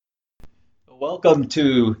Welcome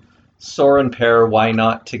to Soar and Pair, Why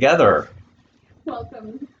Not Together?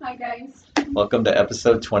 Welcome. Hi, guys. Welcome to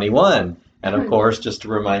episode 21. And of course, just to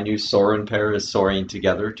remind you, Soar and Pair is soaring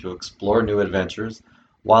together to explore new adventures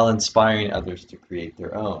while inspiring others to create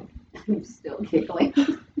their own. I'm still giggling.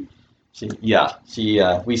 We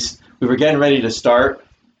were getting ready to start,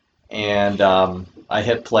 and I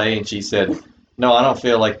hit play, and she said, "No, I don't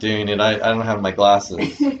feel like doing it. I don't have my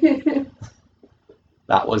glasses."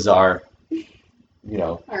 That was our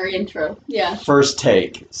Our intro. Yeah. first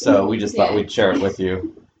take. So we just thought we'd share it with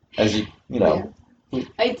you, as you know. Yeah.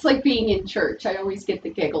 It's like being in church. I always get the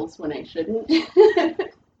giggles when I shouldn't.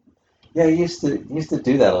 Yeah, you used to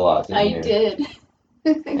do that a lot, didn't I you? did.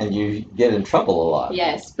 And you get in trouble a lot.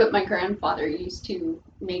 Yes, but my grandfather used to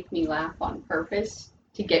make me laugh on purpose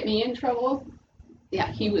to get me in trouble.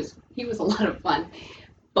 Yeah, he was a lot of fun,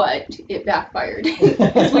 but it backfired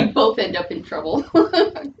because we both end up in trouble.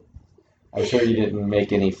 I'm sure you didn't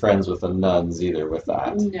make any friends with the nuns either with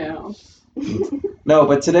that. No. No,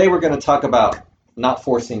 but today we're going to talk about not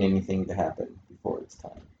forcing anything to happen before it's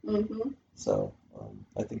time. Mm-hmm. So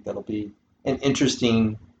I think that'll be an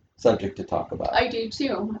interesting subject to talk about. I do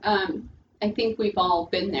too. I think we've all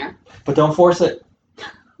been there. But don't force it.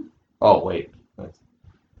 Oh, wait.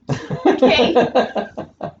 Okay.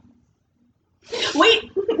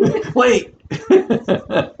 Wait. Wait.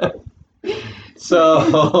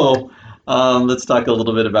 So let's talk a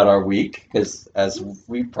little bit about our week, because as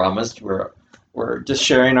we promised, we're just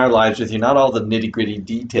sharing our lives with you, not all the nitty-gritty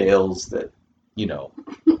details that,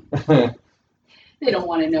 They don't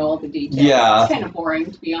want to know all the details. Yeah. It's kind of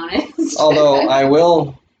boring, to be honest. Although I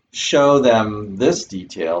will show them this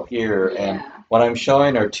detail here, Yeah. and what I'm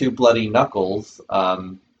showing are two bloody knuckles.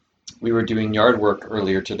 We were doing yard work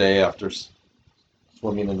earlier today after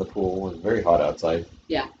swimming in the pool. It was very hot outside.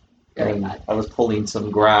 Yeah, very And hot. I was pulling some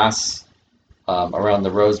grass around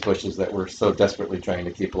the rose bushes that we're so desperately trying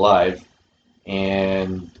to keep alive.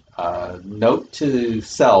 And note to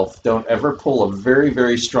self, don't ever pull a very,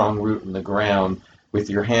 very strong root in the ground with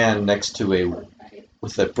your hand next to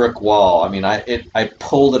a brick wall. I mean, I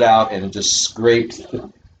pulled it out and it just scraped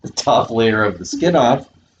the top layer of the skin off.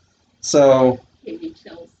 So Gave me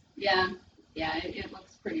chills. Yeah, it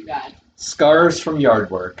looks pretty bad. scars from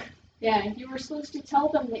yard work. Yeah, you were supposed to tell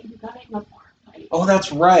them that you got it in a bar fight. Oh,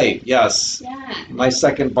 that's right. Yes. Yeah. My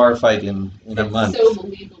second bar fight in a That's month. so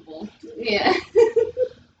believable. Yeah.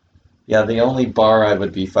 Yeah, the only bar I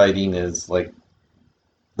would be fighting is like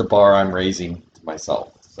the bar I'm raising to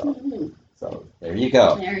myself. So there you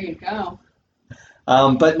go. There you go.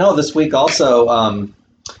 But no, this week also,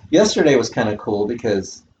 yesterday was kind of cool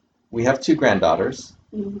because we have two granddaughters.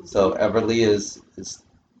 Mm-hmm. So Everly is a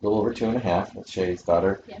little over 2.5. That's Shay's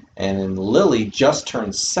daughter. Yeah. And then Lily just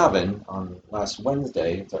turned 7 on last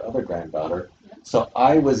Wednesday. It's our other granddaughter. Yeah. So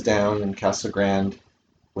I was down in Casa Grande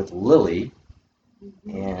with Lily,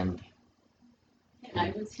 Mm-hmm. and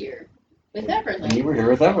I was here with Everly. And you were here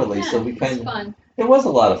with Everly, Yeah, so we it was fun. it was a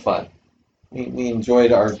lot of fun. We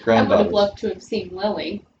enjoyed our I would have granddaughters. loved to have seen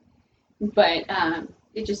Lily, but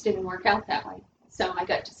it just didn't work out that way. So I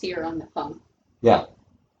got to see her on the phone. Yeah.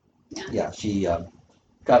 Yeah. Yeah, she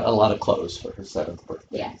got a lot of clothes for her 7th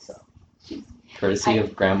birthday. Yes. So, She's- courtesy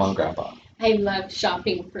of Grandma and Grandpa. I love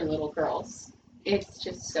shopping for little girls. It's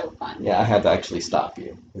just so fun. Yeah, I had to actually stop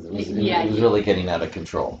you. It was Yeah, it was really getting out of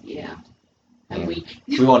control. Yeah. I'm Yeah. weak.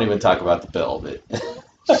 We won't even talk about the bill, but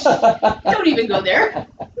Don't even go there.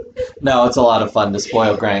 no, it's a lot of fun to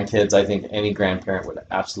spoil grandkids. I think any grandparent would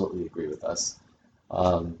absolutely agree with us.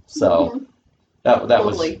 So Mhm. that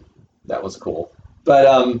Totally. was cool. But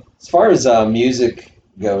as far as music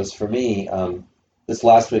goes for me, this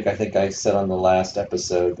last week I think I said on the last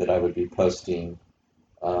episode that I would be posting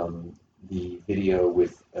the video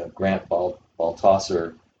with Grant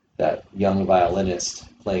Baltasar, that young violinist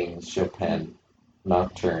playing Chopin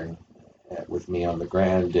Nocturne with me on the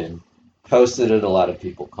Grand, and posted it. A lot of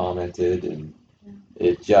people commented, and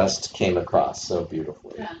it just came across so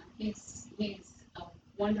beautifully. Yeah, he's a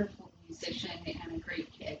wonderful musician and a great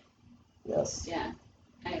kid. Yes. Yeah,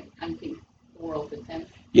 I think the world of him.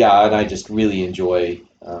 Yeah, and I just really enjoy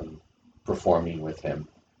performing with him,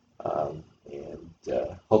 and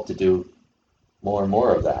hope to do more and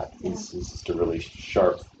more of that. He's just a really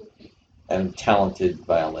sharp and talented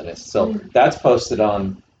violinist. So that's posted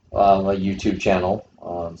on a YouTube channel,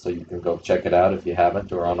 so you can go check it out if you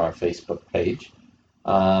haven't, or on our Facebook page.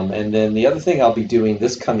 And then the other thing I'll be doing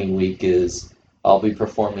this coming week is I'll be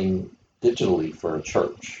performing digitally for a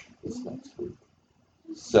church this next week.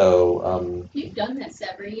 So You've done this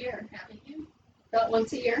every year, haven't you? About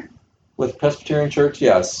once a year? With Presbyterian Church,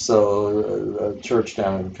 yes. So a church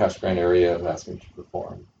down in Cache Grande area have asked me to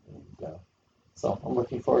perform. And, so I'm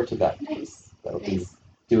looking forward to that. Nice. That'll be Nice.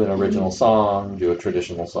 do an original song, do a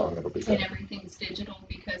traditional song. It'll be And good. everything's digital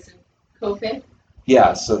because of COVID?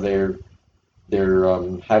 Yeah, so they're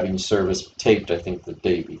having service taped, I think, the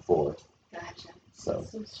day before. Gotcha. So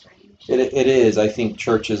So strange. it is. I think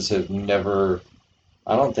churches have never.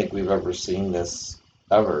 I don't think we've ever seen this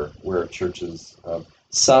ever, where churches.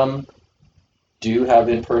 Some do have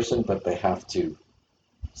in person, but they have to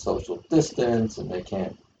social distance and they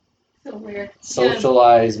can't So weird. Yeah,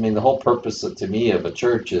 socialize. I mean, the whole purpose to me of a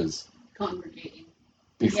church is congregating.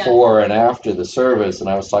 before and after the service. And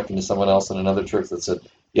I was talking to someone else in another church that said,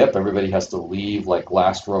 "Yep, everybody has to leave like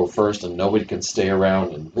last row first, and nobody can stay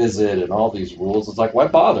around and visit, and all these rules." It's like, why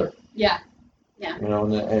bother? Yeah. Yeah. You know,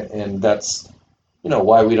 and that's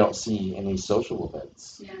why we don't see any social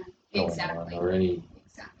events Yeah. going Exactly. on or any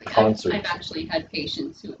Exactly. concerts. I've actually had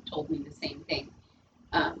patients who have told me the same thing.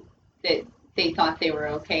 That they thought they were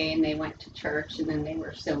okay and they went to church and then they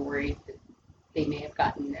were so worried that they may have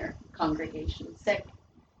gotten their congregation sick.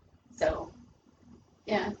 So,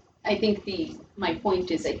 yeah, I think my point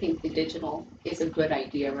is I think the digital is a good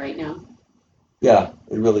idea right now. Yeah,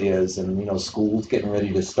 it really is. And school's getting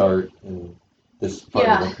ready to start in this part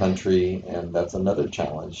of Yeah, the country, and that's another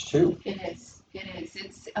challenge too. it is. It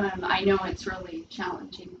is. I know it's really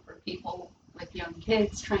challenging for people with young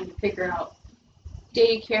kids trying to figure out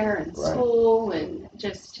daycare and Right. school and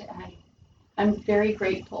just I'm very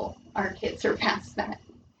grateful our kids are past that.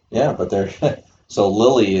 Yeah, but they're so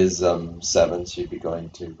Lily is 7. She'd be going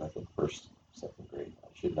to I think second grade. I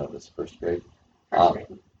should know this, first grade. First Um,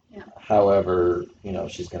 grade. Yeah. However,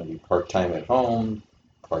 she's going to be part-time at home,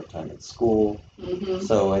 part-time at school. Hmm.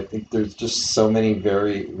 So I think there's just so many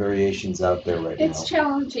variations out there right It's now.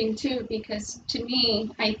 challenging too because to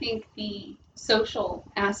me, I think the social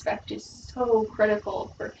aspect is so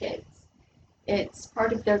critical for kids. It's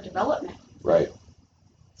part of their development. Right.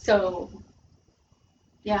 So,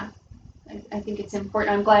 yeah, I think it's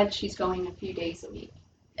important. I'm glad she's going a few days a week,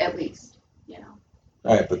 at least, you know,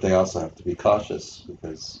 Right, but they also have to be cautious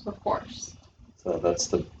because of course. so that's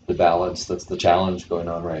the balance, that's the challenge going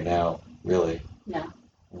on right now, really. Yeah,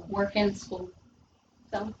 work and school.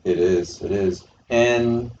 So, It is, it is.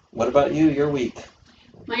 And what about you, your week?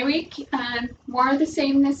 my week, more of the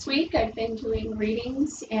same this week. I've been doing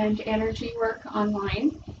readings and energy work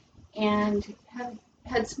online and have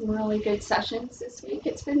had some really good sessions this week.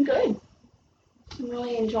 It's been good. I'm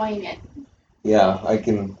really enjoying it. Yeah, I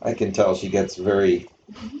can tell she gets very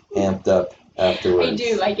amped up I afterwards.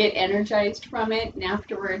 do. I get energized from it, and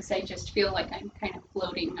afterwards, I just feel like I'm kind of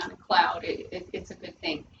floating on a cloud. It's a good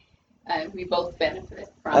thing. We both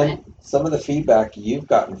benefit from it. And some of the feedback you've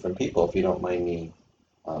gotten from people, if you don't mind me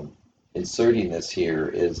um, inserting this here,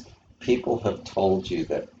 is people have told you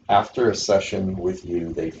that after a session with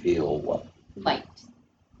you, they feel what? Light.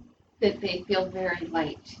 That they feel very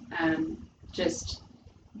light. Just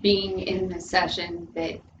being in the session,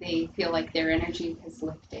 that they feel like their energy has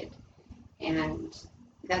lifted. And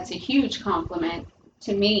that's a huge compliment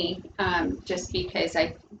to me, just because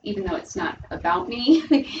even though it's not about me,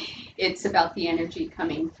 it's about the energy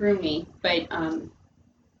coming through me. But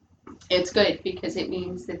it's good because it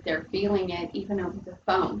means that they're feeling it even over the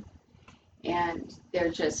phone, and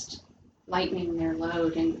they're just lightening their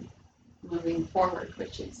load and moving forward,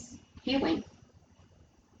 which is healing,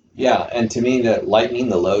 Yeah, and to me, that lightening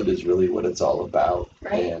the load is really what it's all about.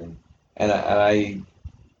 right? And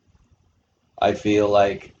I feel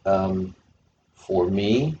like for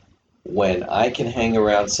me, when I can hang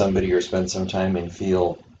around somebody or spend some time and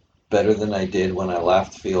feel better than I did when I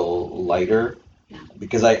left, feel lighter, Yeah.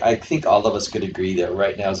 because I think all of us could agree that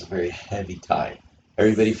right now is a very heavy time.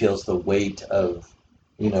 Everybody feels the weight of,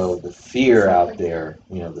 the fear out Exactly. there,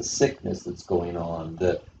 the sickness that's going on,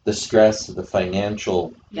 the stress, the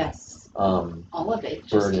financial Yes, um, all of it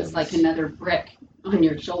just is like burdens. another brick on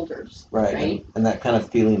your shoulders, Right, right? and that kind of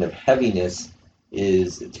feeling of heaviness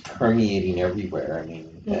it's permeating everywhere. I mean,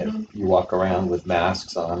 Hmm. you walk around with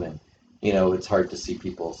masks on, and it's hard to see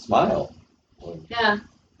people smile. Yeah,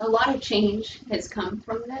 a lot of change has come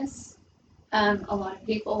from this. A lot of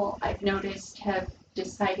people I've noticed have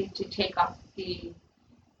decided to take off the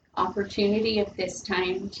opportunity of this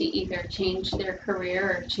time to either change their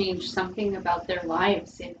career or change something about their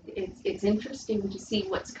lives. And it's interesting to see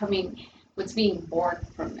what's being born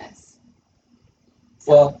from this.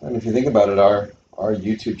 So, Well, and if you think about it, our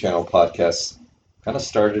YouTube channel podcast kind of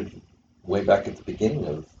started way back at the beginning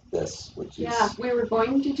of this, which yeah, is we were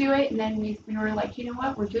going to do it, and then we were like, you know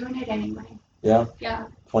what, we're doing it anyway. Yeah, Yeah.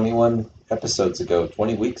 21 episodes ago,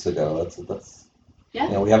 20 weeks ago. That's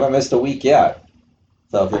Yeah. we haven't missed a week yet.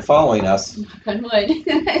 So if you're following us, Knock on wood.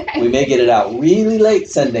 we may get it out really late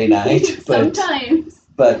Sunday night, but Sometimes.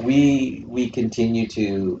 we continue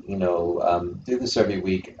to do this every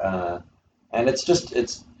week, and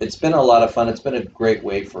it's been a lot of fun. It's been a great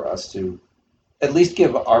way for us to at least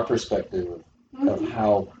give our perspective of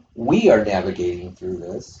how we are navigating through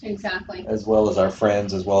this, Exactly. as well as our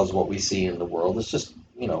friends, as well as what we see in the world. It's just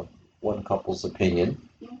one couple's opinion,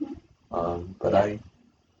 but I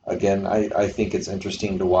think it's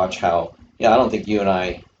interesting to watch how. Yeah, I don't think you and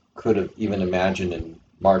I could have even imagined in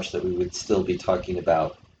March that we would still be talking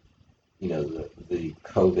about the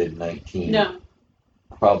COVID-19 No.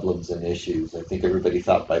 problems and issues. I think everybody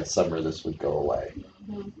thought by the summer this would go away.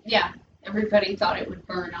 Yeah, everybody thought it would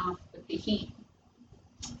burn off with the heat.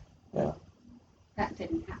 Yeah. That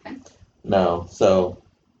didn't happen. No, so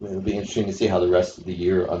it'll be interesting to see how the rest of the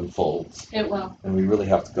year unfolds. It will. And we really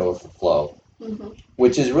have to go with the flow,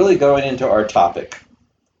 which is really going into our topic,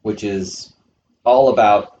 which is all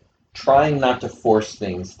about trying not to force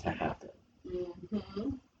things to happen.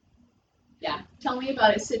 Yeah, tell me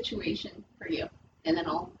about a situation for you, and then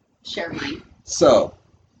I'll share mine. So,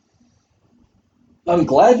 I'm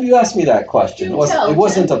glad you asked me that question. It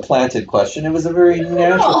wasn't a planted question. It was a very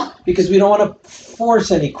natural, because we don't want to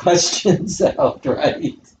force any questions out,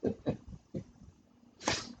 right?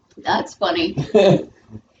 That's funny.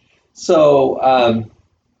 So,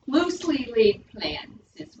 loosely laid plans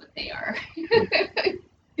is what they are.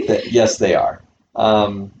 yes, they are.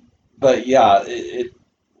 But yeah,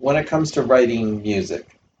 when it comes to writing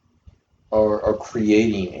music or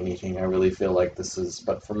creating anything, I really feel like this is,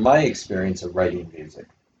 but from my experience of writing music,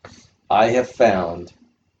 I have found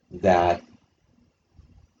that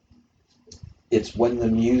it's when the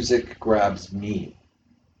music grabs me,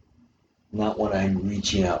 not when I'm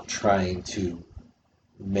reaching out trying to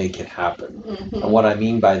make it happen. And what I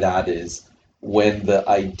mean by that is when the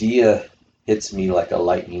idea hits me like a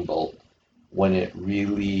lightning bolt, when it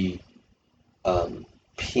really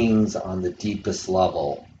pings on the deepest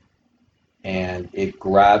level, and it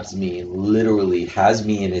grabs me and literally has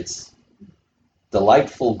me in its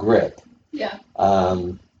delightful grip. Yeah.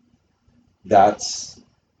 That's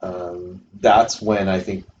when I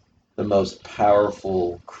think the most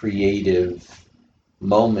powerful creative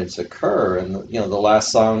moments occur. And the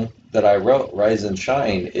last song that I wrote, "Rise and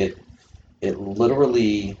Shine," it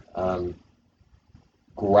literally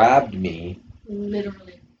grabbed me.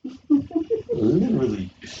 Literally. Literally.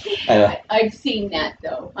 I've seen that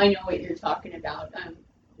though. I know what you're talking about.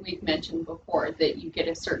 We've mentioned before that you get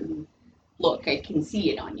a certain look. I can see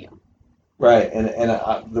it on you. Right, and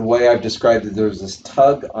the way I've described it, there's this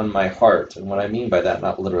tug on my heart, and what I mean by that,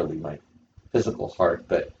 not literally my physical heart,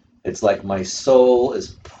 but it's like my soul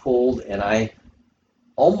is pulled, and I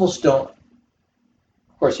almost don't.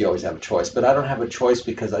 Of course, you always have a choice, but I don't have a choice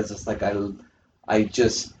because I just I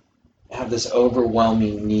just have this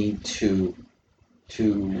overwhelming need to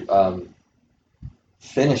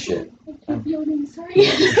finish it. I'm yawning, sorry.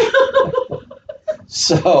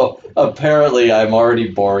 So apparently I'm already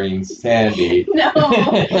boring Sandy. No,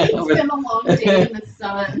 it's been a long day in the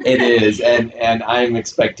sun. It is, and I'm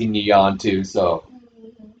expecting you yawn too, so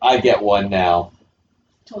I get one now.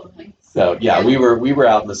 Totally. So yeah, we were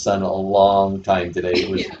out in the sun a long time today.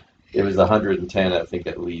 It was 110, I think,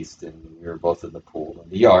 at least, and we were both in the pool in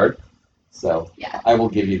the yard. So yeah. I will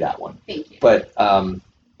give you that one. Thank you. But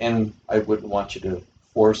and I wouldn't want you to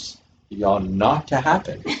force yawn not to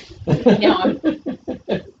happen.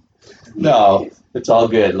 No, it's all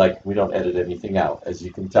good. Like, we don't edit anything out, as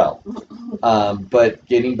you can tell. But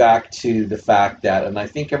getting back to the fact that, and I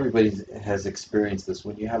think everybody has experienced this,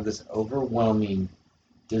 when you have this overwhelming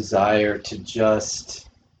desire to just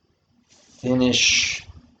finish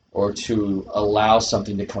or to allow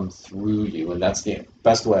something to come through you, and that's the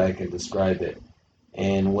best way I can describe it.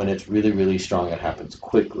 And when it's really, really strong, it happens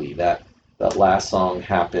quickly. That last song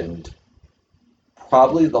happened,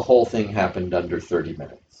 probably the whole thing happened under 30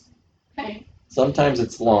 minutes. Okay. Sometimes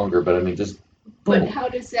it's longer, but I mean, just boom. But how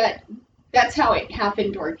does that's how it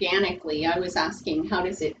happened organically. I was asking, how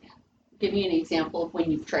does it, give me an example of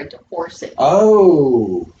when you've tried to force it.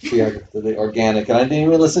 Oh, the organic, and I didn't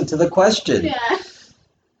even listen to the question. Yeah.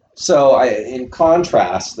 So in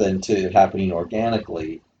contrast then to happening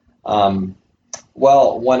organically,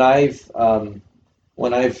 well, when I've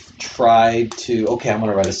tried to, okay, I'm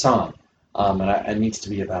going to write a song, and it needs to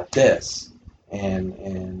be about this,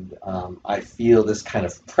 and I feel this kind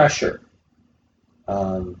of pressure.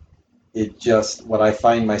 What I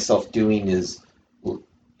find myself doing is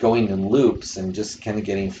going in loops and just kind of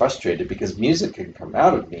getting frustrated because music can come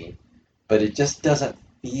out of me, but it just doesn't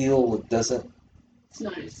feel, it doesn't, It's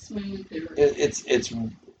not as smooth. it's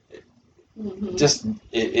just,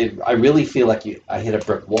 I really feel like I hit a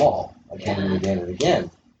brick wall again and again and again.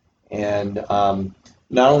 And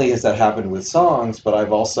not only has that happened with songs, but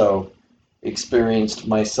I've also experienced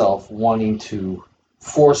myself wanting to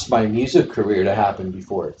force my music career to happen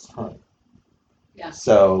before it's time. Yeah.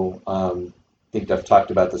 So I think I've talked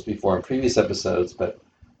about this before in previous episodes, but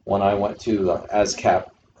when I went to the ASCAP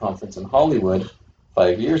conference in Hollywood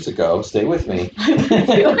 5 years ago, stay with me.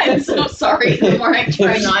 I'm so sorry. The more I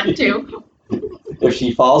try not to. If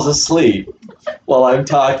she falls asleep while I'm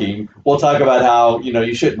talking, we'll talk about how,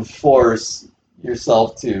 you shouldn't force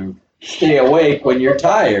yourself to stay awake when you're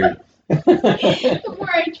tired. The more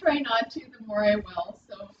I try not to, the more I will.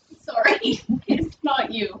 So sorry, it's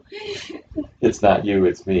not you. It's not you,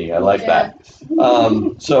 it's me. I like that.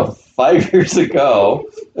 So 5 years ago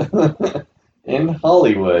in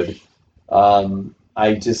Hollywood, I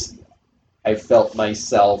felt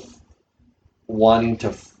myself wanting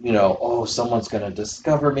to, oh, someone's going to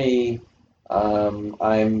discover me. I'm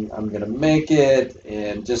going to make it,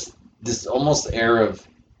 and just this almost air of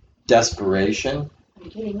desperation. I'm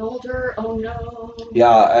getting older. Oh no.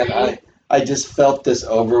 Yeah, and I just felt this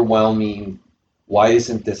overwhelming, why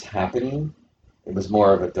isn't this happening? It was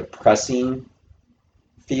more of a depressing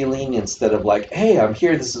feeling instead of like, hey, I'm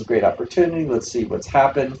here, this is a great opportunity, let's see what's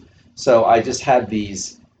happened. So I just had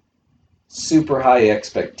these super high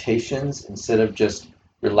expectations instead of just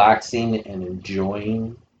relaxing and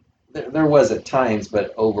enjoying. There was at times,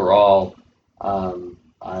 but overall,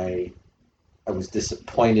 I was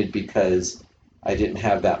disappointed because I didn't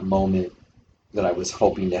have that moment that I was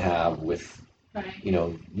hoping to have with,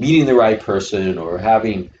 meeting the right person or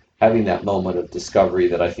having that moment of discovery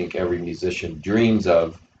that I think every musician dreams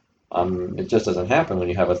of. It just doesn't happen when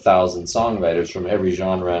you have 1,000 songwriters from every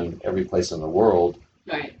genre and every place in the world,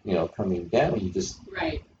 coming down. You just,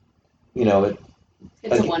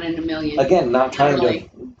 it's a one in a million. Again, not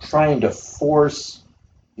trying to force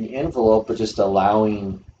the envelope, but just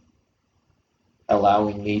allowing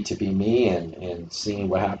me to be me and seeing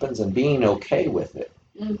what happens and being okay with it.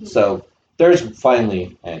 Mm-hmm. So there's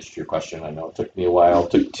finally answered your question. I know it took me a while.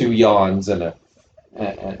 It took 2 yawns and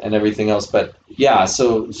everything else, but yeah.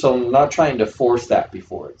 So not trying to force that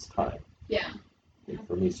before it's time. Yeah.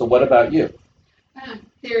 For me. So what about you?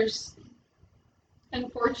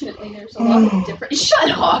 Unfortunately, there's a lot of different.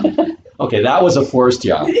 Shut up. Okay, that was a forced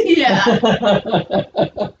yawn. Yeah.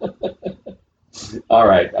 All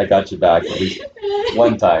right, I got you back at least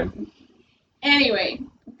one time. Anyway,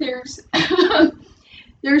 there's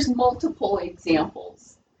multiple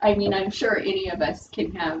examples. I mean, I'm sure any of us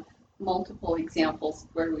can have multiple examples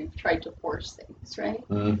where we've tried to force things, right?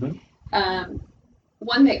 Mm-hmm.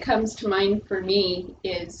 One that comes to mind for me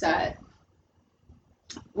is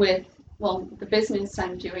with the business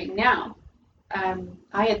I'm doing now.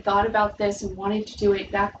 I had thought about this and wanted to do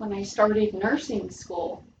it back when I started nursing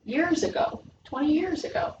school years ago, 20 years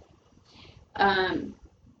ago.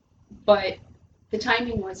 But the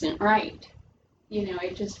timing wasn't right.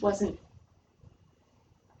 It just wasn't.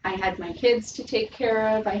 I had my kids to take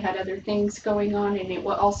care of. I had other things going on, and it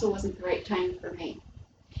also wasn't the right time for me.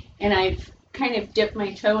 And I've kind of dipped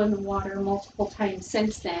my toe in the water multiple times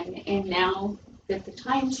since then, and now that the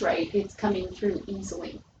time's right, it's coming through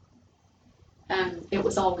easily. It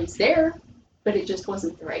was always there, but it just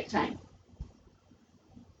wasn't the right time.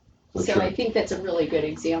 So I think that's a really good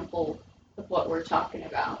example of what we're talking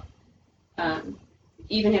about.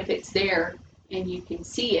 Even if it's there and you can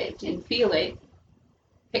see it and feel it,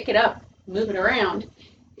 pick it up, move it around,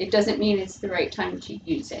 it doesn't mean it's the right time to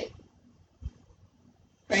use it.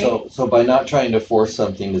 Right? So by not trying to force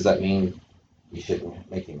something, does that mean you shouldn't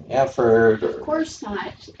make any effort? Or? Of course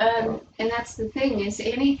not. And that's the thing is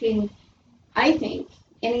I think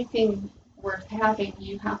anything worth having,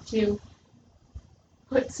 you have to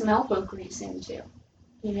put some elbow grease into.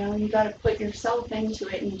 You got to put yourself into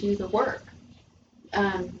it and do the work.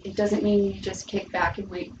 It doesn't mean you just kick back and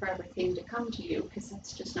wait for everything to come to you, because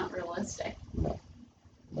that's just not realistic. No,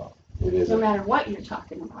 it isn't. No matter what you're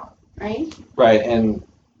talking about, right? Right, and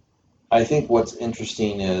I think what's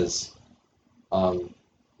interesting is,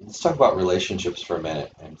 let's talk about relationships for a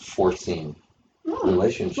minute and forcing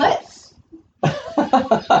relationships. Let's.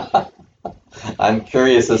 I'm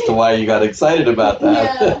curious as to why you got excited about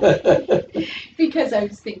that. Yeah, because I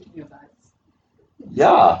was thinking of us.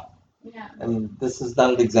 Yeah. Yeah. And this is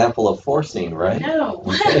not an example of forcing, right? No.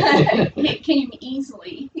 It came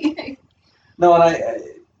easily. No,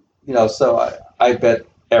 and so I bet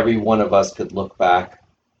every one of us could look back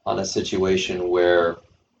on a situation where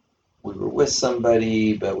we were with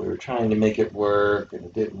somebody, but we were trying to make it work and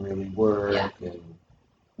it didn't really work. Yeah. And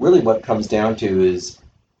really what comes down to is,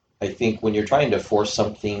 I think when you're trying to force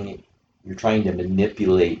something, you're trying to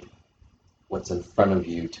manipulate what's in front of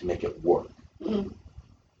you to make it work. Mm.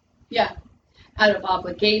 Yeah, out of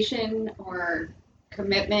obligation or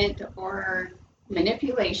commitment or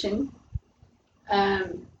manipulation.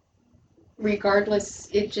 Um, Regardless,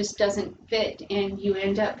 it just doesn't fit, and you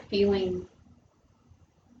end up feeling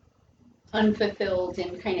unfulfilled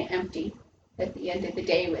and kind of empty at the end of the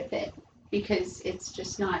day with it because it's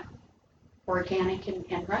just not organic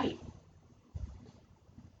and right.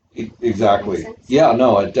 Exactly. Yeah,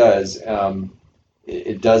 no, it does.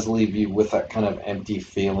 It does leave you with that kind of empty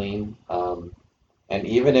feeling. And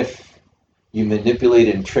even if you manipulate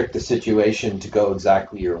and trick the situation to go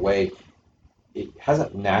exactly your way, it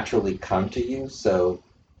hasn't naturally come to you, so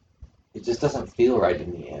it just doesn't feel right in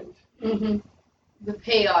the end. Mm-hmm. The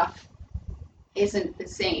payoff isn't the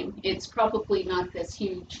same. It's probably not this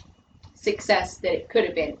huge success that it could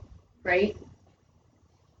have been, right?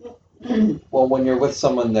 Well, when you're with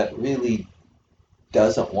someone that really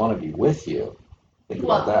doesn't want to be with you, think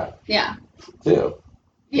about that yeah, too.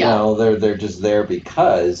 You yeah. know, they're just there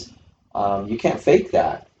because you can't fake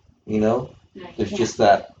that. You know, No, you there's can't. just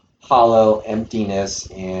that hollow emptiness,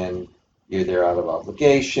 and you're there out of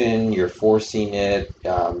obligation. You're forcing it.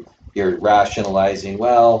 You're rationalizing.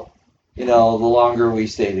 Well, you know, the longer we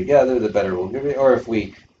stay together, the better we'll be. Or if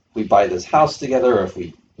we buy this house together, or if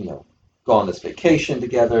we go on this vacation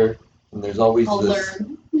together, and there's always I'll this.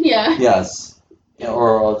 learn. Yeah. Yes,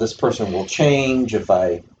 or this person will change if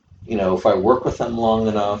I work with them long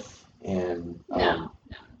enough, and No,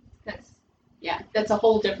 no. That's that's a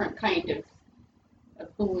whole different kind of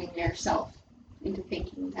fooling yourself into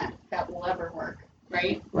thinking that that will ever work,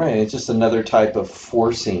 right? right, it's just another type of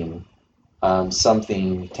forcing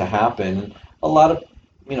something to happen. A lot of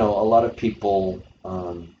a lot of people,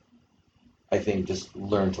 I think, just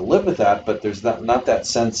learn to live with that, but there's not that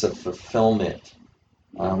sense of fulfillment.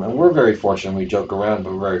 And we're very fortunate. We joke around,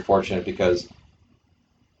 but we're very fortunate because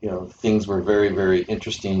things were very, very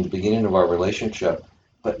interesting in the beginning of our relationship,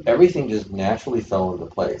 but everything just naturally fell into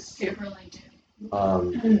place. It really did.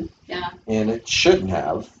 Yeah. And it shouldn't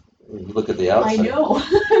have. If you look at the I outside. know.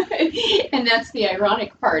 And that's the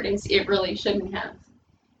ironic part is it really shouldn't have.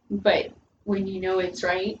 But when you know it's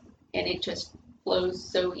right and it just flows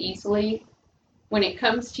so easily, when it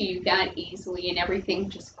comes to you that easily and everything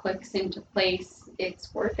just clicks into place,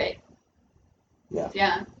 it's worth it. Yeah.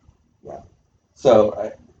 Yeah. Yeah.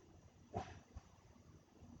 So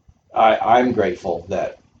I'm grateful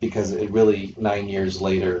that because it really 9 years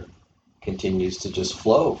later continues to just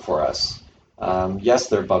flow for us. Yes,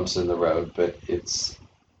 there are bumps in the road, but it's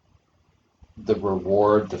the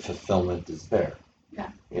reward, the fulfillment is there.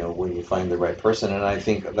 Yeah. When you find the right person, and I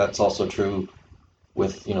think that's also true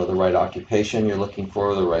with the right occupation you're looking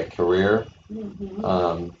for, the right career.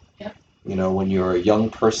 Mm-hmm. Yep. When you're a young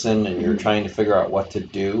person and you're trying to figure out what to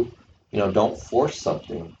do, don't force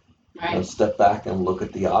something. Right. Step back and look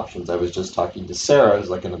at the options. I was just talking to Sarah, who's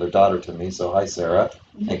like another daughter to me. So hi, Sarah.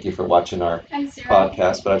 Thank you for watching our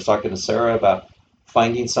podcast. But I was talking to Sarah about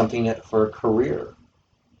finding something for a career,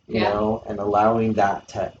 and allowing that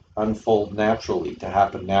to unfold naturally, to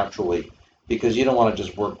happen naturally. Because you don't want to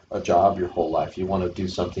just work a job your whole life. You want to do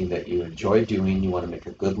something that you enjoy doing. You want to make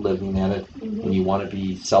a good living at it, and you want to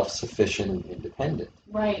be self-sufficient and independent.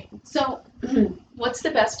 Right. So, what's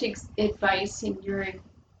the best advice in your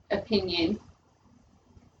opinion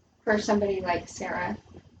for somebody like Sarah?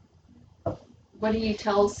 What do you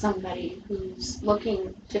tell somebody who's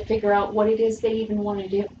looking to figure out what it is they even want to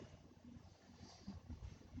do?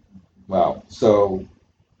 Wow. So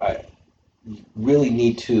I really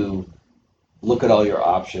need to look at all your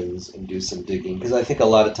options and do some digging, because I think a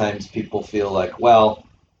lot of times people feel like, well,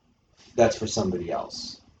 that's for somebody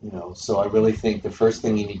else. So I really think the first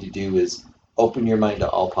thing you need to do is open your mind to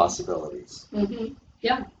all possibilities. Mm-hmm.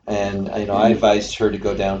 Yeah. And I advised her to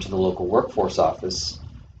go down to the local workforce office,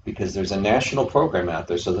 because there's a national program out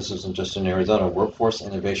there. So this isn't just in Arizona, Workforce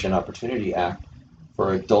Innovation Opportunity Act,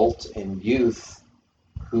 for adult and youth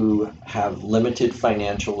who have limited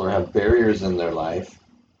financial or have barriers in their life.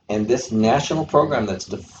 And this national program that's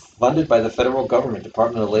funded by the federal government,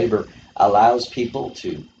 Department of Labor, allows people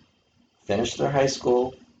to finish their high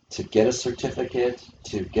school, to get a certificate,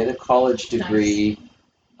 to get a college degree,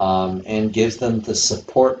 and gives them the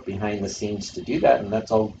support behind the scenes to do that. And that's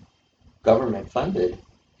all government funded.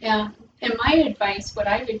 Yeah. And my advice, what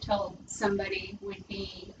I would tell somebody would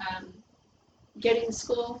be get in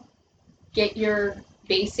school, get your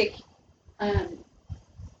basic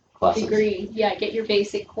classes. degree. Yeah, get your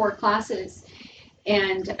basic core classes.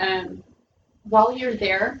 And while you're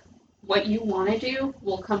there, what you want to do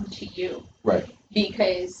will come to you. Right.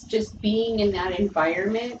 Because just being in that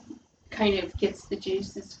environment kind of gets the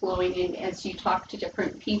juices flowing, and as you talk to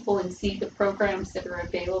different people and see the programs that are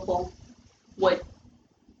available, what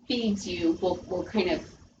feeds you will kind of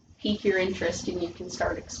pique your interest, and you can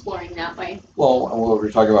start exploring that way. Well, and what we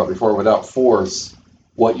were talking about before, without force,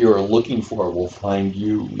 what you're looking for will find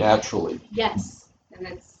you naturally. Yes, and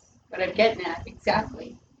that's what I'm getting at,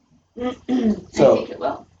 exactly. I So, think it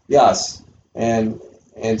will. yes, and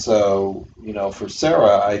so, for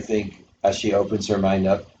Sarah, I think as she opens her mind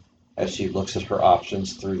up, as she looks at her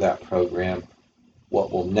options through that program,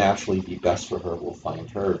 what will naturally be best for her will find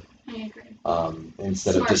her. I agree.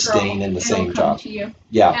 Instead Smart of just girl. staying in the It'll same come job. to you.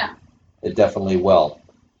 Yeah, Yeah. it definitely will.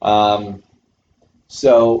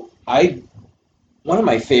 So one of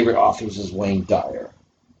my favorite authors is Wayne Dyer.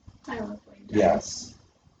 I love Wayne Dyer. Yes,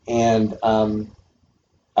 and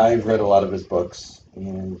I've read a lot of his books,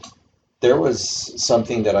 and there was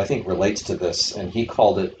something that I think relates to this, and he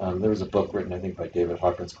called it. There was a book written, I think, by David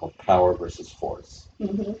Hawkins called "Power versus Force,"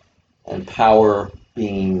 Mm-hmm. and power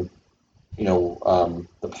being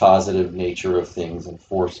the positive nature of things, and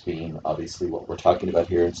force being obviously what we're talking about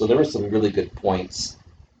here. And so there were some really good points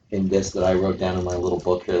in this that I wrote down in my little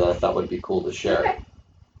book here that I thought would be cool to share. Okay.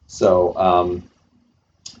 So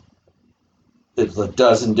there's a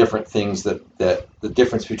dozen different things that the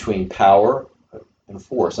difference between power and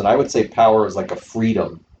force. And I would say power is like a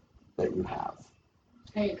freedom that you have.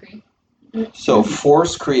 I agree. So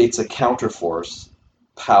force creates a counterforce,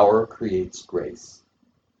 power creates grace.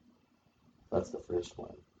 That's the first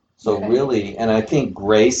one. So Okay. really, and I think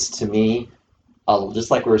grace to me,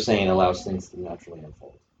 just like we were saying, allows things to naturally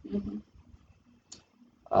unfold. Mm-hmm.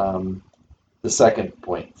 The second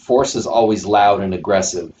point, force is always loud and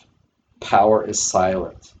aggressive. Power is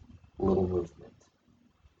silent, little movement.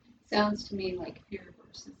 Sounds to me like fear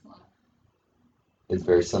versus love. It's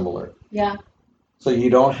very similar. Yeah. So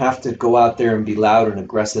you don't have to go out there and be loud and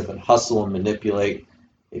aggressive and hustle and manipulate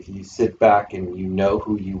if you sit back and you know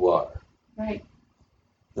who you are. Right.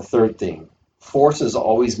 The third thing, force is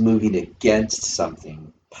always moving against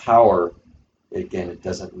something. Power, again, it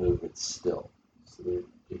doesn't move, it's still. So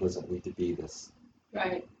it doesn't need to be this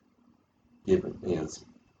Right. given.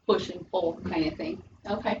 Push and pull kind of thing.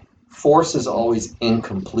 Okay. Force is always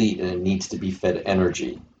incomplete and it needs to be fed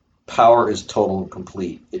energy. Power is total and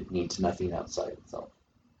complete. It needs nothing outside itself.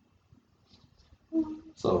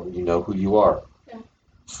 So you know who you are. Yeah.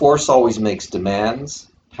 Force always makes demands.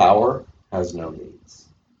 Power has no needs.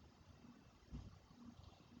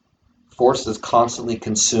 Force is constantly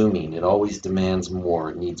consuming. It always demands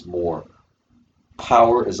more. It needs more.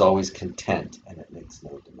 Power is always content and it makes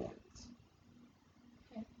no demands.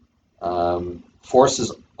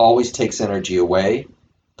 Force always takes energy away.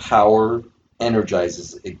 Power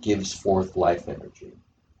energizes. It gives forth life energy.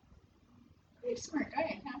 Pretty smart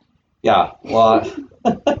guy, huh? Yeah, well, I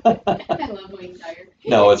love Wayne Dyer.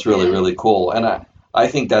 no, it's really, really cool. And I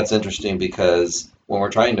think that's interesting because when we're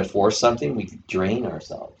trying to force something, we drain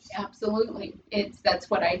ourselves. Absolutely. That's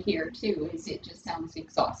what I hear too, is it just sounds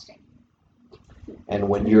exhausting. And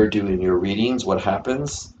when you're doing your readings, what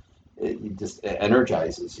happens? It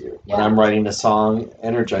energizes you. When Yeah. I'm writing a song,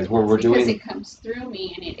 energize. When we're Because doing, it comes through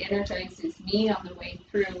me and it energizes me on the way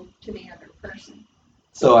through to the other person.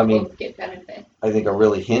 so I We mean, both get benefit. I think a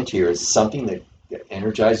really hint here is something that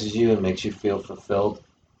energizes you and makes you feel fulfilled.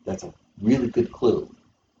 That's a really good clue.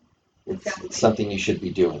 Exactly. It's something you should be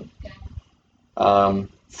doing. Yeah.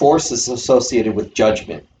 Force is associated with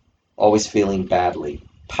judgment, always feeling badly.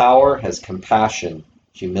 Power has compassion,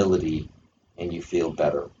 humility, and you feel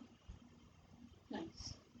better.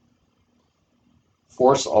 Nice.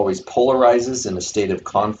 Force always polarizes in a state of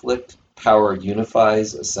conflict. Power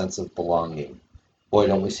unifies a sense of belonging. Boy,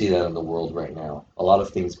 don't we see that in the world right now. A lot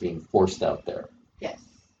of things being forced out there. Yes.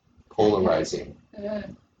 Polarizing, Uh,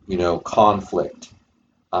 conflict.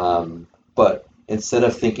 But instead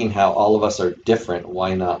of thinking how all of us are different,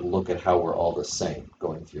 why not look at how we're all the same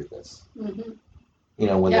going through this? mm-hmm.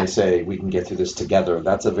 When Yeah. they say we can get through this together,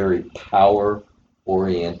 that's a very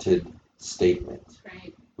power-oriented statement.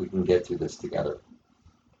 Right. We can get through this together.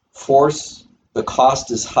 Force, the cost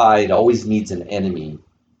is high, it always needs an enemy.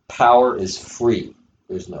 Power is free,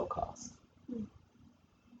 there's no cost.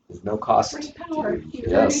 There's no cost. Free power. To, You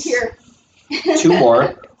heard it here. Two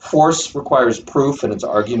more. Force requires proof and it's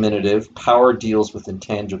argumentative. Power deals with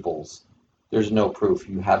intangibles. There's no proof.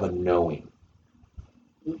 You have a knowing.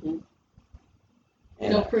 Mm-hmm.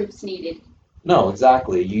 No proofs needed. No,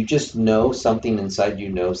 exactly. You just know something inside you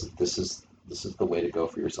knows that this is This is the way to go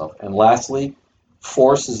for yourself. And lastly,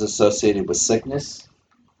 force is associated with sickness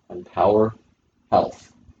and power,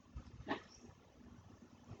 health.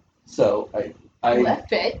 So That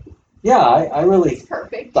fit. yeah, I really It's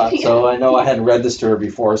perfect. thought so. I know I hadn't read this to her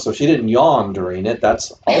before, so she didn't yawn during it.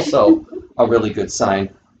 That's also a really good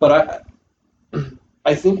sign. But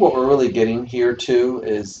I think what we're really getting here too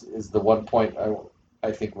is the one point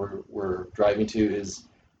I think we're driving to is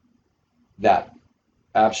that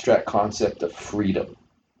abstract concept of freedom,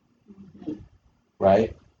 Mhm.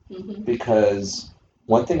 right? Mhm. Because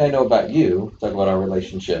one thing I know about you, talk about our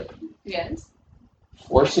relationship, Yes,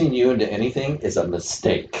 forcing you into anything is a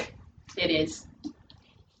mistake. it is. You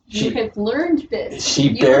She have learned this. she You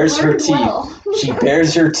have bares her learned teeth. well. She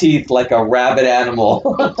bares her teeth like a rabid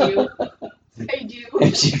animal. I do. I do.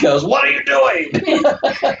 And she goes, "What are you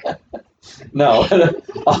doing?" No,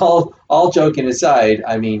 all joking aside,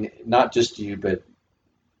 I mean, not just you, but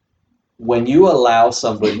when you allow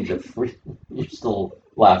somebody to free, you're still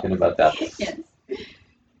laughing about that. Yes.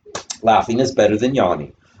 Laughing is better than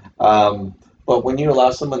yawning. But when you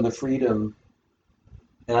allow someone the freedom,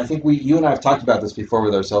 and I think you and I have talked about this before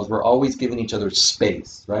with ourselves, we're always giving each other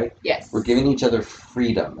space, right? Yes. We're giving each other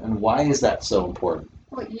freedom. And why is that so important?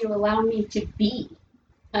 Well, you allow me to be,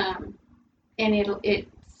 and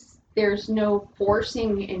it's there's no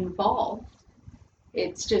forcing involved.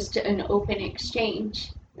 It's just an open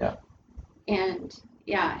exchange. Yeah. And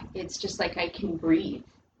yeah, it's just like I can breathe,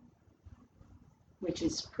 which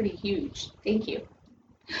is pretty huge. Thank you.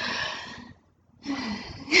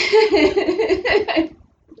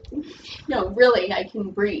 No, really, I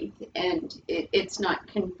can breathe, and it's not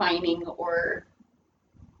confining or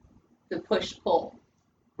the push pull.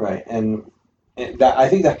 Right. And that I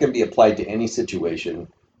think that can be applied to any situation,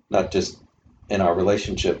 not just in our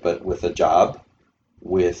relationship, but with a job,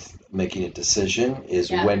 with making a decision, is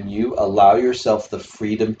Yeah. when you allow yourself the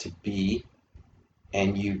freedom to be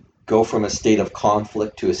and you go from a state of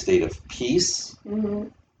conflict to a state of peace.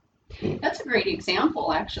 Mm-hmm. That's a great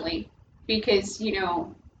example, actually, because,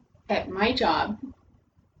 at my job,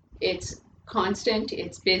 it's constant,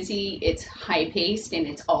 it's busy, it's high paced, and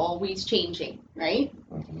it's always changing, right?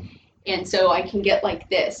 Mm-hmm. And so I can get like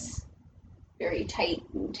this, very tight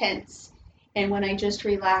and tense. And when I just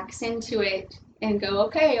relax into it and go,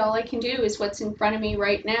 okay, all I can do is what's in front of me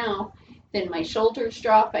right now, then my shoulders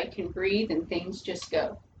drop, I can breathe, and things just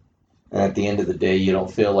go. And at the end of the day, you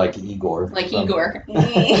don't feel like Igor. Like Igor.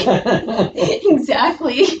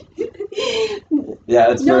 Exactly.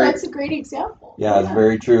 Yeah, it's very. That's a great example. Yeah, it's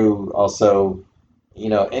very true. Also,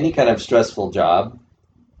 any kind of stressful job,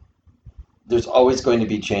 there's always going to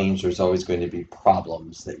be change. There's always going to be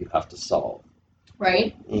problems that you have to solve.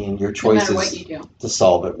 Right? And your No choice matter what is you do. to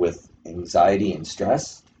solve it with anxiety and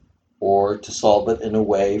stress, or to solve it in a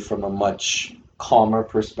way from a much calmer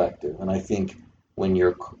perspective. And I think when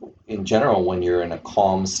in general, when you're in a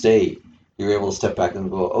calm state, you're able to step back and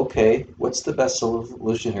go, okay, what's the best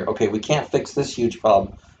solution here? Okay, we can't fix this huge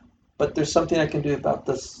problem, but there's something I can do about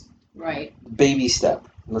this Right. baby step,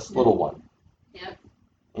 this Yep. little one. Yep.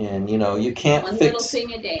 And you can't One fix. little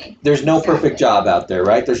thing a day. There's no Exactly. perfect job out there,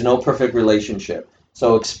 right? There's no perfect relationship.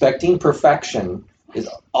 So expecting perfection is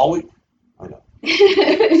always. I know.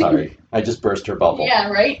 Sorry, I just burst her bubble. Yeah,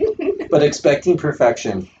 right? But expecting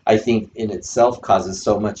perfection, I think, in itself causes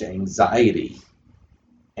so much anxiety.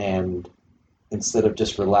 And instead of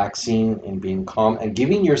just relaxing and being calm and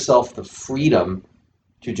giving yourself the freedom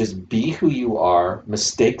to just be who you are,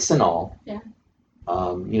 mistakes and all. Yeah.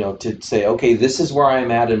 To say, okay, this is where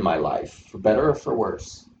I'm at in my life, for better or for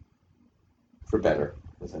worse. For better,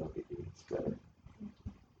 because I don't think it's better.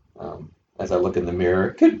 As I look in the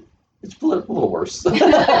mirror, it's a little worse.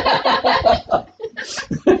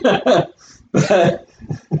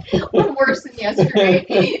 One worse than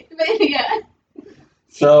yesterday. But yeah.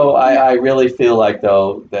 So I really feel like,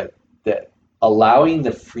 though, that allowing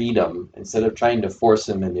the freedom instead of trying to force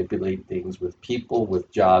and manipulate things with people,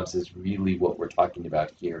 with jobs, is really what we're talking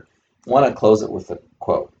about here. I want to close it with a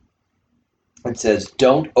quote. It says,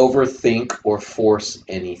 "Don't overthink or force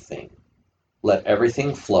anything. Let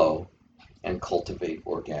everything flow and cultivate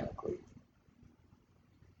organically."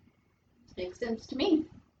 Makes sense to me.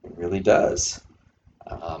 It really does.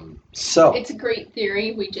 So It's a great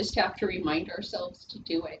theory. We just have to remind ourselves to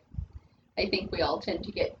do it. I think we all tend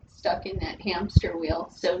to get stuck in that hamster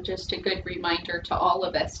wheel. So just a good reminder to all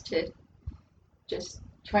of us to just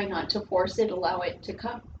try not to force it, allow it to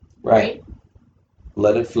come. right.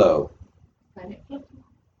 Let it flow. Let it flow.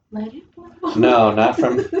 Let it flow. No, not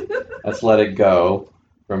from. Let's let it go.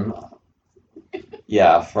 From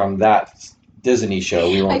that Disney show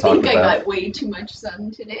we I won't talk think I about. got way too much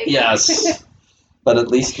sun today. Yes, but at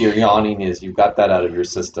least your yawning is you've got that out of your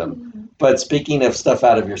system. Mhm. But speaking of stuff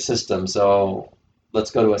out of your system, so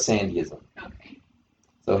let's go to a Sandyism. Okay.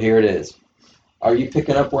 So here it is. Are you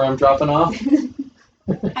picking up where I'm dropping off?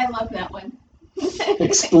 I love that one.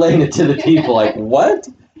 Explain it to the people. Like what?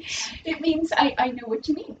 It means I know what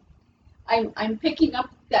you mean. I'm picking up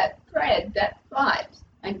that thread, that thought.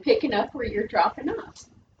 I'm picking up where you're dropping off.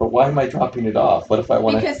 But why am I dropping it off? What if I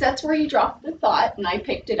want to? Because that's where you dropped the thought, and I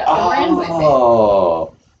picked it up and ran with it.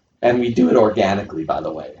 Oh, and we do it organically, by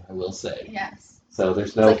the way. I will say. Yes. So there's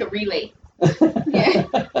It's no. like a relay. Yeah.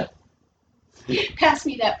 Pass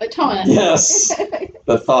me that baton. Yes,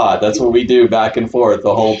 the thought. That's what we do back and forth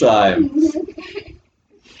the whole time.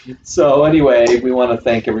 So anyway, we want to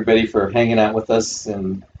thank everybody for hanging out with us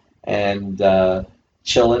and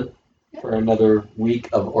chilling for another week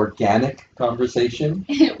of organic conversation.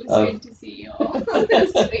 It was good to see you all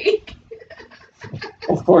this week.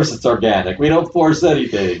 Of course, it's organic. We don't force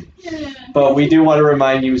anything. Yeah. But we do want to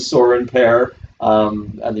remind you, Soar and Pair,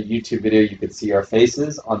 on the YouTube video, you can see our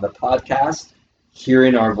faces. On the podcast,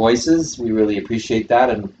 hearing our voices, we really appreciate that.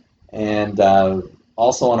 And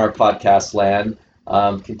also on our podcast land,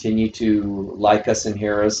 continue to like us and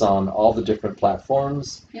hear us on all the different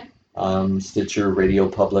platforms. Yeah. Stitcher, Radio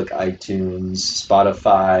Public, iTunes,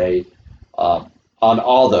 Spotify, on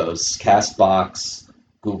all those, CastBox,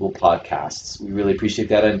 Google Podcasts. We really appreciate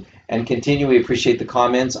that. And continue, we appreciate the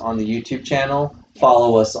comments on the YouTube channel.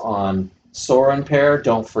 Follow us on Soar and Pair.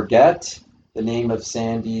 Don't forget the name of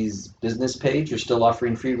Sandy's business page. You're still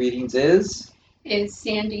offering free readings is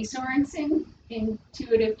Sandy Sorensen,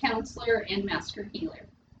 intuitive counselor and master healer.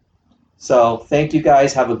 So thank you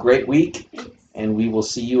guys. Have a great week. Thanks. And we will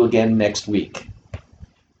see you again next week.